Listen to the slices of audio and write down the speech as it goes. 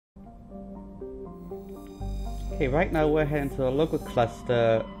Okay, right now we're heading to the local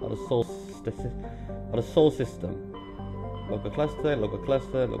cluster of the soul system. Local cluster, local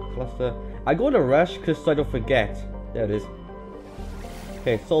cluster, local cluster. I go to rush because I don't forget. There it is.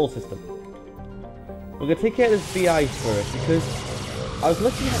 Okay, soul system. We're gonna take care of this VI first because I was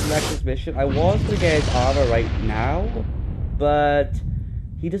looking at Rex's mission. I was gonna get his armor right now, but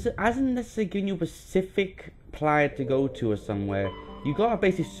he hasn't necessarily given you a specific planet to go to or somewhere. You gotta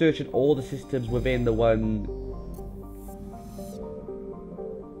basically search in all the systems within the one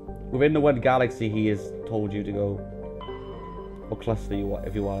galaxy he has told you to go. Or cluster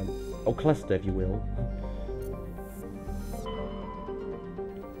if you want. Or cluster if you will.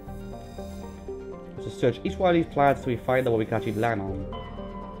 So search each one of these planets till we find the one we can actually land on.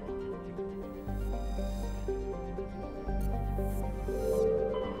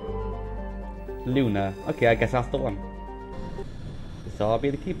 Luna. Okay, I guess that's the one. So I'll be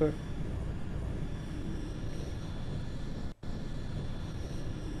the keeper.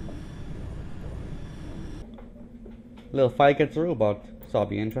 Little fight against a robot. So that'll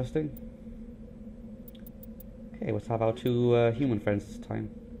be interesting. Okay, let's have our two human friends this time.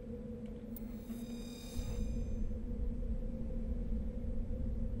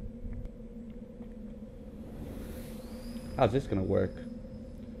 How's this gonna work?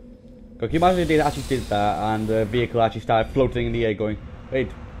 Can you imagine if they actually did that and the vehicle actually started floating in the air going,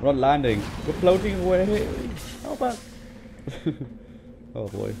 wait, we're not landing, we're floating away. Oh, but oh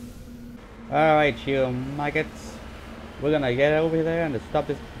boy. Alright, you maggots. We're gonna get over there and stop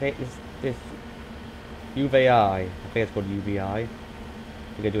this UVI. I think it's called UVI.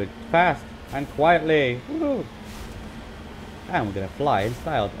 We're gonna do it fast and quietly. Woo! And we're gonna fly in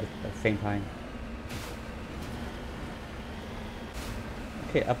style at the same time.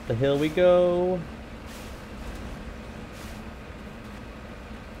 Okay, up the hill we go.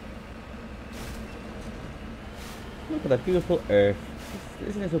 Look at that beautiful earth.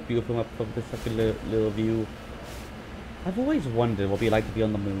 Isn't it so beautiful up from this such a little view? I've always wondered what it'd be like to be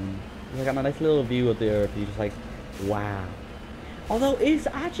on the moon. Like on a nice little view of the earth, and you're just like, wow. Although it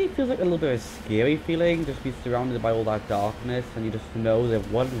actually feels like a little bit of a scary feeling, just be surrounded by all that darkness, and you just know that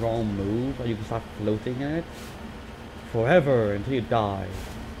one wrong move, and you can start floating in it forever until you die.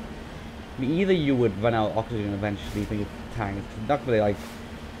 I mean, either you would run out of oxygen eventually from your tanks. It's not really like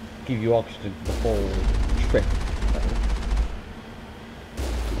give you oxygen for the whole trip.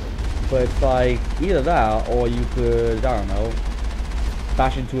 But it's like either that, or you could, I don't know,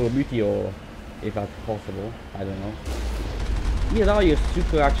 bash into a meteor if that's possible. I don't know. Either that, or you're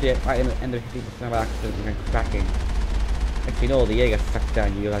super actually end up 50% of accidents and cracking. Actually, no, the air gets sucked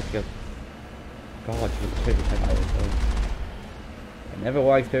down. You like go, God, you're totally type out of it. I never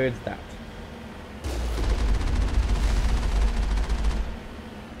want to experience that.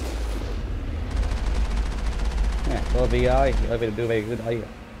 Yeah, well, VI, you're going to do a very good idea.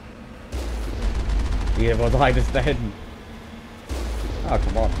 Yeah, well, I just then. Oh,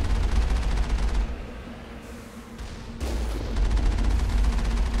 come on.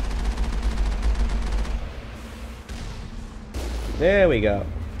 There we go.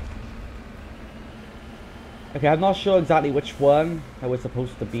 Okay, I'm not sure exactly which one I was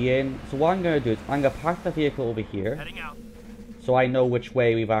supposed to be in. So what I'm going to do is I'm going to park the vehicle over here. Heading out. So I know which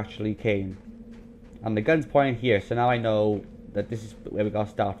way we've actually came. And the gun's pointing here, so now I know that this is where we got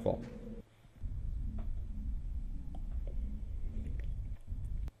to start from.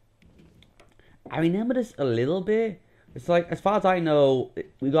 I remember this a little bit. It's like, as far as I know,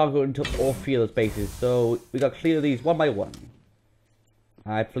 we gotta go into all three of those bases. So we gotta clear these one by one.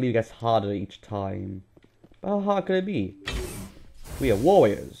 I believe it gets harder each time. But how hard could it be? We are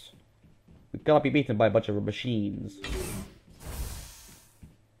warriors. We gotta be beaten by a bunch of machines.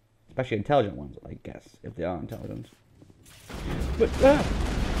 Especially intelligent ones, I guess, if they are intelligent. But,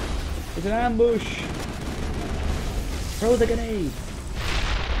 it's an ambush! Throw the grenade!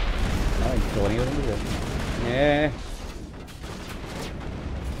 I ain't throw any of them, is it? Yeah.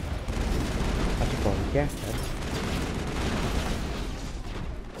 I should probably guess that.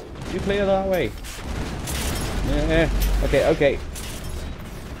 You clear that way. Yeah. Okay, okay.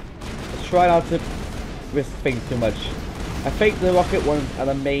 Let's try not to risk things too much. I think the rocket ones are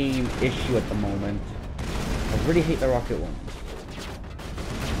the main issue at the moment. I really hate the rocket ones.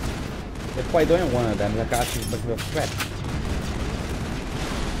 If I don't one of them, like actually much of a threat.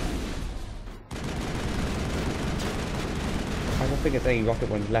 I don't think there's any rocket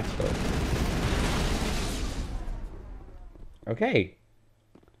ones left though. Okay.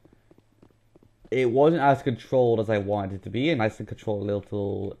 It wasn't as controlled as I wanted it to be, a nice and controlled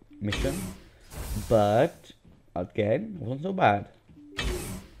little mission. But again, it wasn't so bad.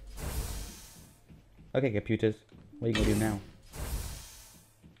 Okay, computers. What are you gonna do now?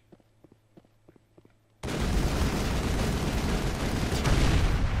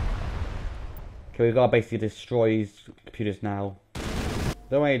 Okay, we gotta basically destroy these computers now.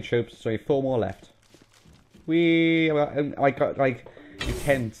 Don't worry, troops. Sorry, 4 more left. I got like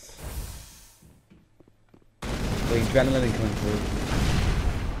intense. The adrenaline coming through.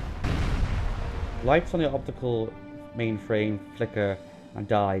 Lights on the optical mainframe flicker and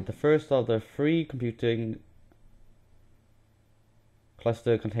die. The first of the 3 computing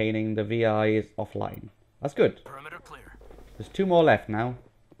cluster containing the VI is offline. That's good. Perimeter clear. There's 2 more left now.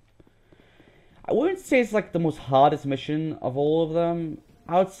 I wouldn't say it's like the most hardest mission of all of them.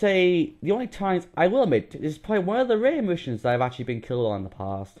 I would say the only times, I will admit, is probably one of the rare missions that I've actually been killed on in the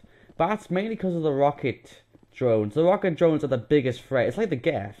past. But that's mainly because of the rocket drones. The rocket drones are the biggest threat. It's like the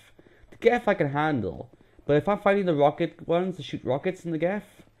Geth. The Geth I can handle. But if I'm fighting the rocket ones to shoot rockets in the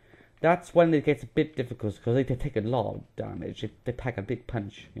Geth, that's when it gets a bit difficult because they take a lot of damage. They pack a big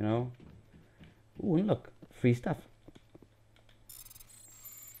punch, you know? Ooh, and look, free stuff.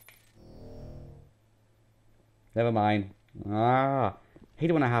 Never mind. Ah, hate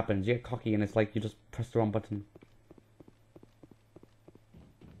it when that happens. You get cocky and it's like you just press the wrong button.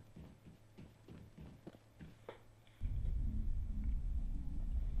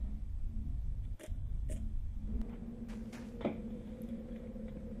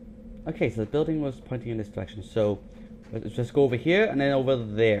 Okay, so the building was pointing in this direction. So let's just go over here and then over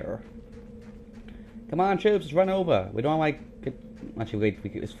there. Come on, troops, let's run over. We don't like. Actually, wait.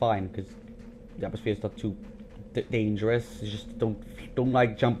 It's fine because the atmosphere is not too dangerous. It's just don't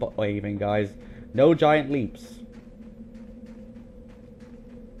like jump or anything, guys. No giant leaps.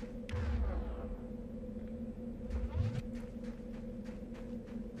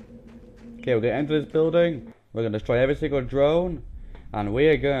 Okay, we're gonna enter this building. We're gonna destroy every single drone, and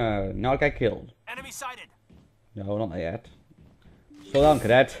we're gonna not get killed. Enemy sighted. No, not yet. Slow down,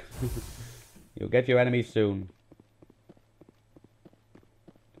 cadet. You'll get your enemies soon.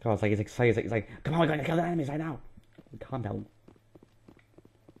 God, it's like it's excited. It's like, come on, we're gonna kill the enemies right now. Calm down.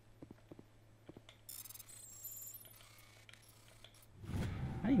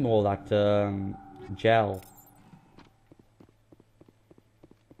 I need more of that gel.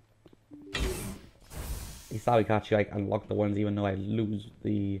 It's how we can actually like unlock the ones even though I lose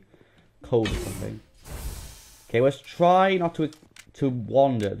the code or something. Okay, let's try not to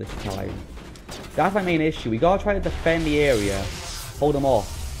wander this time. That's my main issue. We gotta try to defend the area. Hold them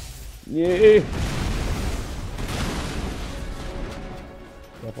off. Yeah.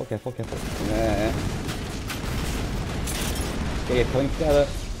 Careful. Yeah. Okay, coming together.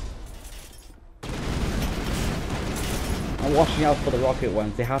 I'm watching out for the rocket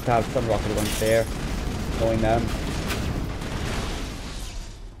ones. They have to have some rocket ones there. Knowing them.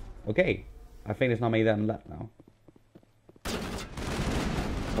 Okay. I think there's not many of them left now.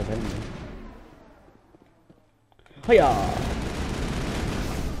 Hiya!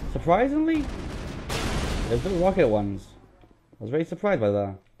 Surprisingly, there's no rocket ones. I was very surprised by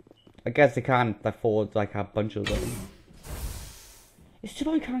that. I guess they can't afford like a bunch of them. It's too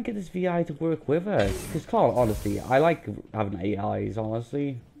bad we can't get this VI to work with us. Because, Carl, honestly, I like having AIs,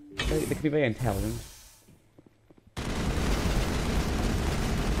 honestly. They can be very intelligent.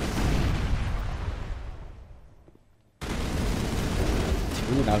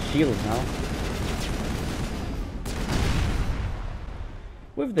 Ooh, now shields now.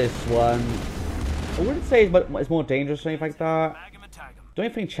 With this one, I wouldn't say it's more dangerous or anything like that. The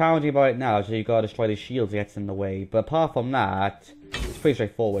only thing challenging about it now is that you gotta destroy the shields that gets in the way. But apart from that, it's pretty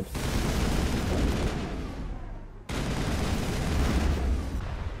straightforward.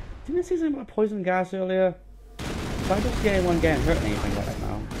 Didn't I say something about poison gas earlier? If I just get anyone getting hurt or anything like that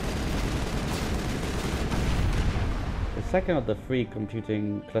now. The second of the 3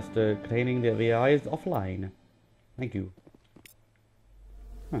 computing cluster containing the VI is offline. Thank you.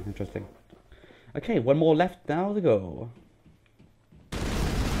 Huh, interesting. Okay, 1 more left now to go.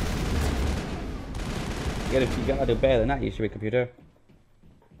 You gotta do better than that, you stupid computer.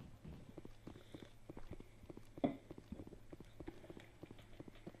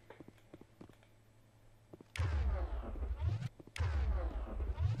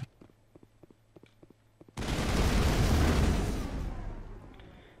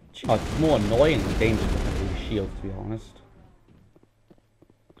 Oh, it's more annoying than dangerous than these shields, to be honest.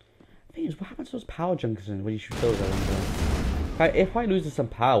 The thing is, what happens to those power junctions when you shoot those? If I lose some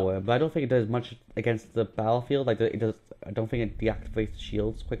power, but I don't think it does much against the battlefield. Like it does, I don't think it deactivates the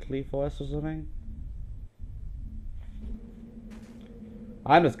shields quickly for us or something.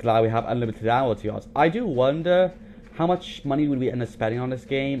 I'm just glad we have unlimited ammo, to be honest. I do wonder how much money would we end up spending on this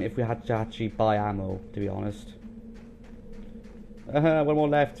game if we had to actually buy ammo, to be honest. One more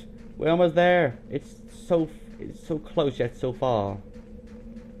left. We're almost there. It's so close yet so far.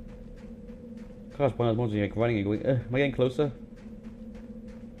 Gosh, one of those ones you're like running and going, am I getting closer?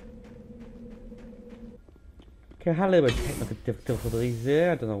 Okay, I had a little bit of technical difficulties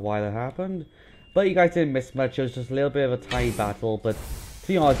there. I don't know why that happened. But you guys didn't miss much. It was just a little bit of a tiny battle, but to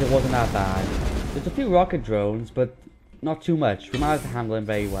be honest, it wasn't that bad. There's a few rocket drones, but not too much. We managed to handle them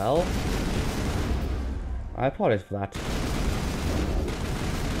very well. I apologize for that.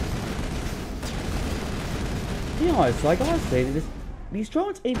 To be honest, I gotta say, these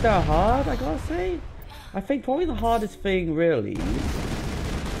drones ain't that hard, I gotta say. I think probably the hardest thing, really...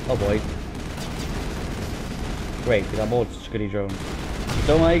 Oh boy. Great, we got more goody drones.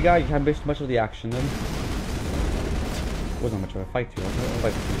 Don't worry guys, you can't miss much of the action then. Wasn't much of a fight to be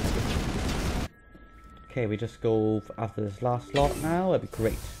honest. Okay, we just go after this last slot now, that'd be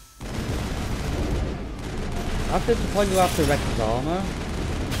great. After this, we'll probably go after Wrex's armor.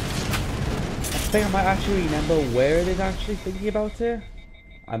 I think I might actually remember where it is actually thinking about it.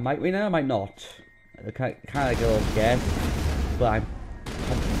 I might remember, I might not. Kind of like a little guess, but I'm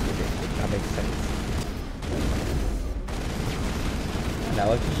confident with it, if that makes sense. And now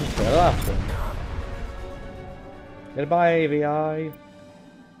let's just straight after. Goodbye, AVI.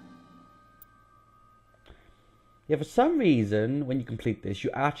 Yeah, for some reason, when you complete this, you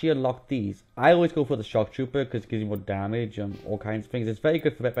actually unlock these. I always go for the Shock Trooper because it gives you more damage and all kinds of things. It's very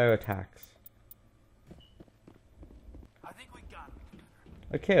good for better attacks.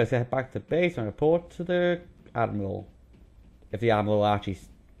 Okay, let's head back to base and report to the Admiral. If the Admiral will actually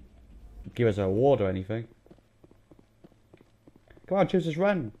give us a reward or anything. Come on, choose this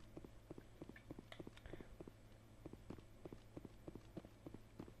run.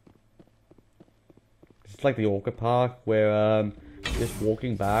 It's like the Orca Park where you're just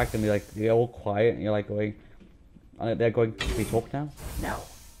walking back and they're all quiet and you're like going, and they're going, can we talk now? No.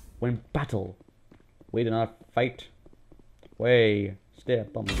 We're in battle. We do not fight. Way.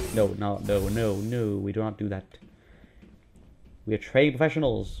 Step on. No, we do not do that. We are trained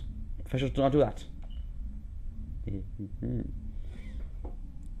professionals. Professionals do not do that.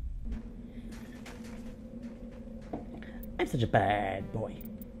 I'm such a bad boy.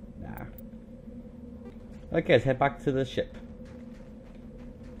 Nah. Okay, let's head back to the ship.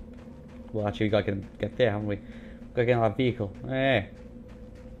 Well, actually, we gotta get there, haven't we? We gotta get in our vehicle. Hey.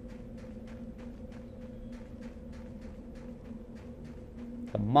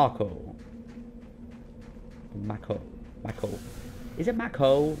 The Mako. Is it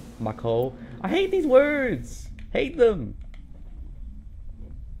Mako? Mako. I hate these words. Hate them.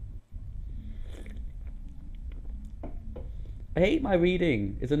 I hate my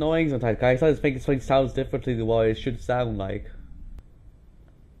reading. It's annoying sometimes, guys. I just think something sounds differently than what it should sound like.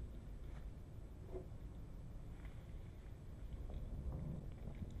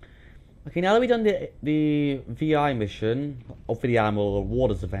 Okay, now that we've done the VI mission, hopefully the Admiral will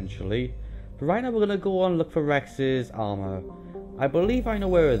reward us eventually. But right now we're gonna go on and look for Wrex's armor. I believe I know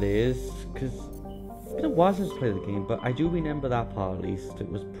where it is, because it's been a while since I played the game, but I do remember that part at least. It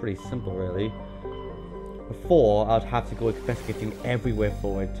was pretty simple, really. Before, I'd have to go investigating everywhere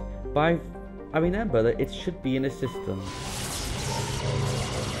for it. But I remember that it should be in a system.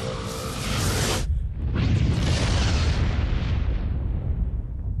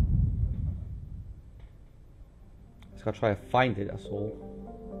 Just gotta try to find it, that's all.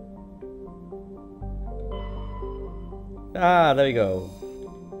 Ah, there we go.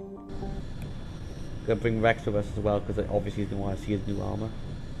 Gonna bring Wrex with us as well, because obviously he's gonna want to see his new armor.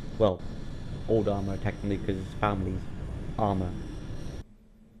 Well, old armor technically, because it's family's armor.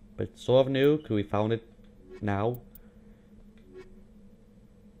 But it's sort of new, because we found it now.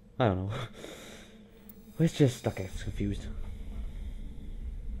 I don't know. It's just, okay, it's confused.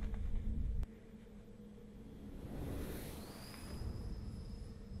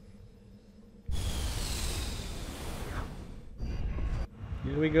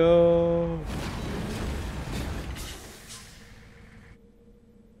 Here we go.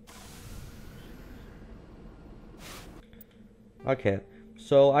 Okay,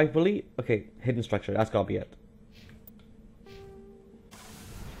 so I believe, okay, hidden structure, that's gotta be it.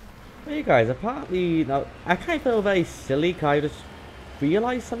 Hey guys, apparently, now, I kind of feel very silly, because I just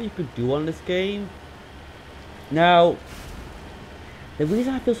realized something you could do on this game. Now, the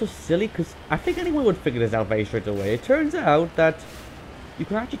reason I feel so silly, because I think anyone would figure this out very straight away. It turns out that you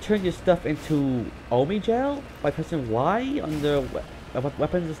can actually turn your stuff into Omi gel by pressing Y on the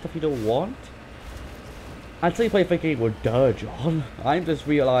weapons and stuff you don't want. Until you play thinking, well, duh, John. I just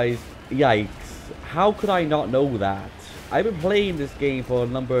realized, yikes. How could I not know that? I've been playing this game for a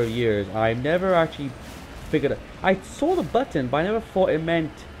number of years. I've never actually figured it. I saw the button, but I never thought it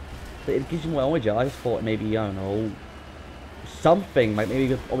meant that it gives you more armor gel. I just thought maybe, I don't know, something, like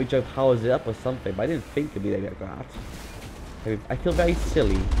maybe armor gel powers it up or something, but I didn't think it'd be like that. I feel very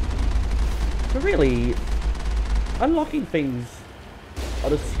silly. But really, unlocking things, or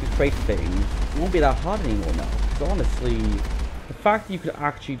the secret crate things, won't be that hard anymore now. Because honestly, the fact that you could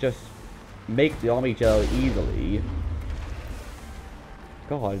actually just make the army gel easily,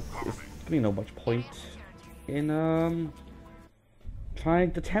 God, it's gonna be no much point in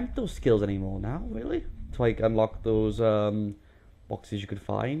trying to tempt those skills anymore now, really? To like unlock those boxes you could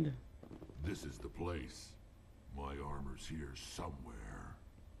find. This is the place. My armor's here somewhere.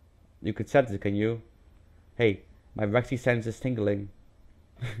 You could sense it, can you? Hey, my Rexy sense is tingling.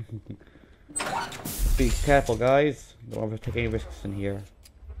 Be careful, guys. Don't want to take any risks in here.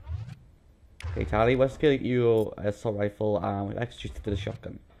 Okay, Tally, let's get you an assault rifle and let's shoot to the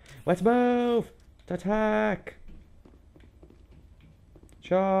shotgun. Let's move! To attack!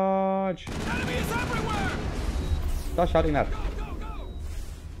 Charge! Enemies everywhere! Stop shouting that. Go, go, go!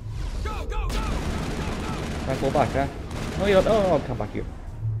 Go, go, go! Try to fall back, huh? No, you don't. Oh, come back here.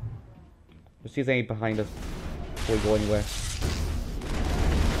 Let's see if there's any behind us before we go anywhere.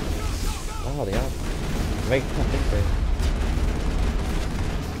 Oh, they are. Very tough, aren't they?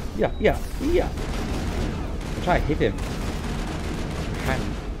 Yeah. I'm trying to hit him. Hand.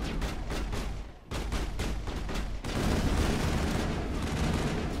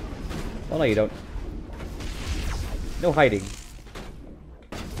 Oh no, you don't. No hiding.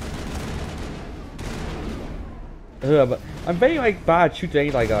 But I'm very like bad shooting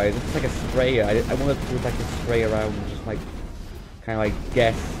anyway, guys. It's like a spray. I wanted to do like a spray around and just like kind of like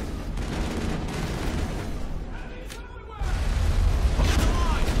guess.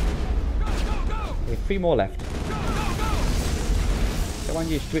 Okay, 3 more left. Come on,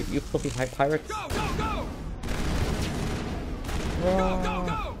 you filthy pirates. Go, go, go! Oh. Go,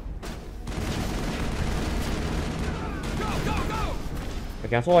 go! Go, go, go! Okay,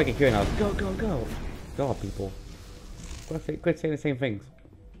 that's all I can hear now. Go, go, go! God, people. Quit saying the same things.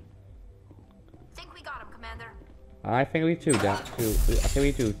 Think we got him, Commander. I think we do, Jack. I think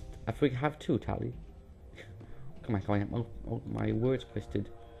we do. I think we have 2, Tally. Come on. Oh, my words twisted.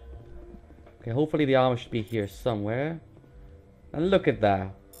 Okay, hopefully the armor should be here somewhere. And look at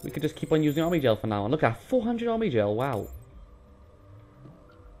that. We could just keep on using army gel for now. And look at 400 army gel. Wow.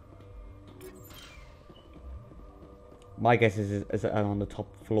 My guess is on the top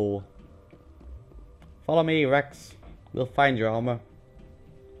floor. Follow me, Wrex. We'll find your armor.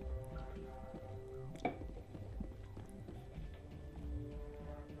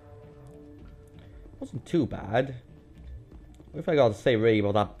 Wasn't too bad. What if I got to say really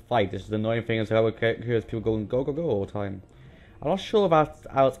about that fight? This is the annoying thing is how it hears people going go go go all the time. I'm not sure if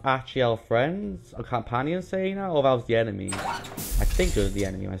that's actually our friends or companions saying that, or if that was the enemy. I think it was the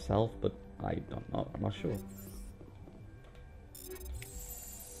enemy myself, but I don't know. I'm not sure.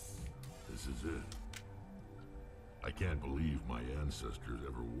 This is it. I can't believe my ancestors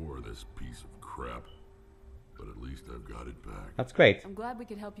ever wore this piece of crap. But at least I've got it back. That's great. I'm glad we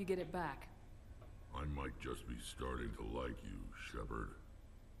could help you get it back. I might just be starting to like you, Shepard.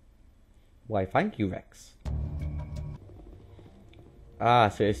 Why, thank you, Wrex. Ah,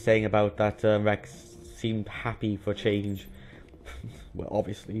 so it's saying about that Wrex seemed happy for change. Well,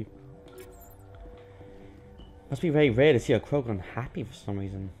 obviously. Must be very rare to see a Krogan unhappy for some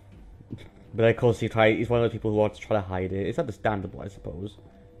reason. But of course, he's one of those people who wants to try to hide it. It's understandable, I suppose.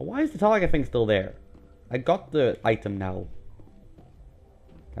 But why is the target thing still there? I got the item now.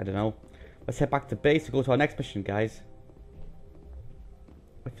 I don't know. Let's head back to base to go to our next mission, guys.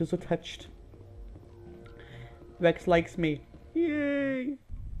 I feel so touched. Wrex likes me. Yay!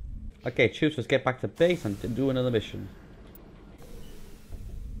 Okay, troops, let's get back to base and do another mission.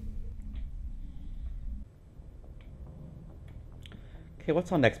 Okay,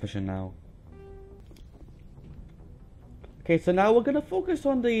 what's our next mission now? Okay, so now we're gonna focus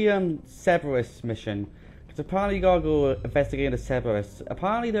on the Cerberus mission. Because apparently you gotta go investigate the Cerberus.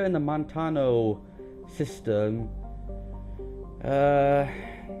 Apparently they're in the Montano system.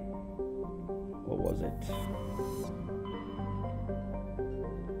 What was it?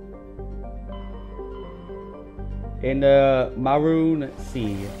 In the Maroon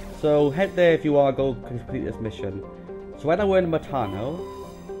Sea. So head there if you want to go complete this mission. So right now we're in Montano.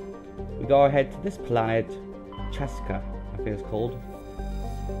 We go ahead to this planet, Cheska, I think it's called.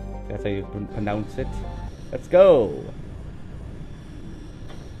 That's how you pronounce it. Let's go!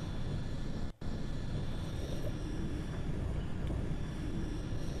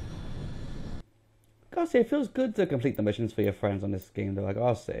 gotta say, it feels good to complete the missions for your friends on this game, though. I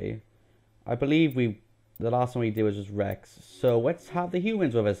gotta say, I believe the last one we did was just Wrex. So let's have the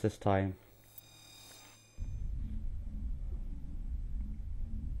humans with us this time.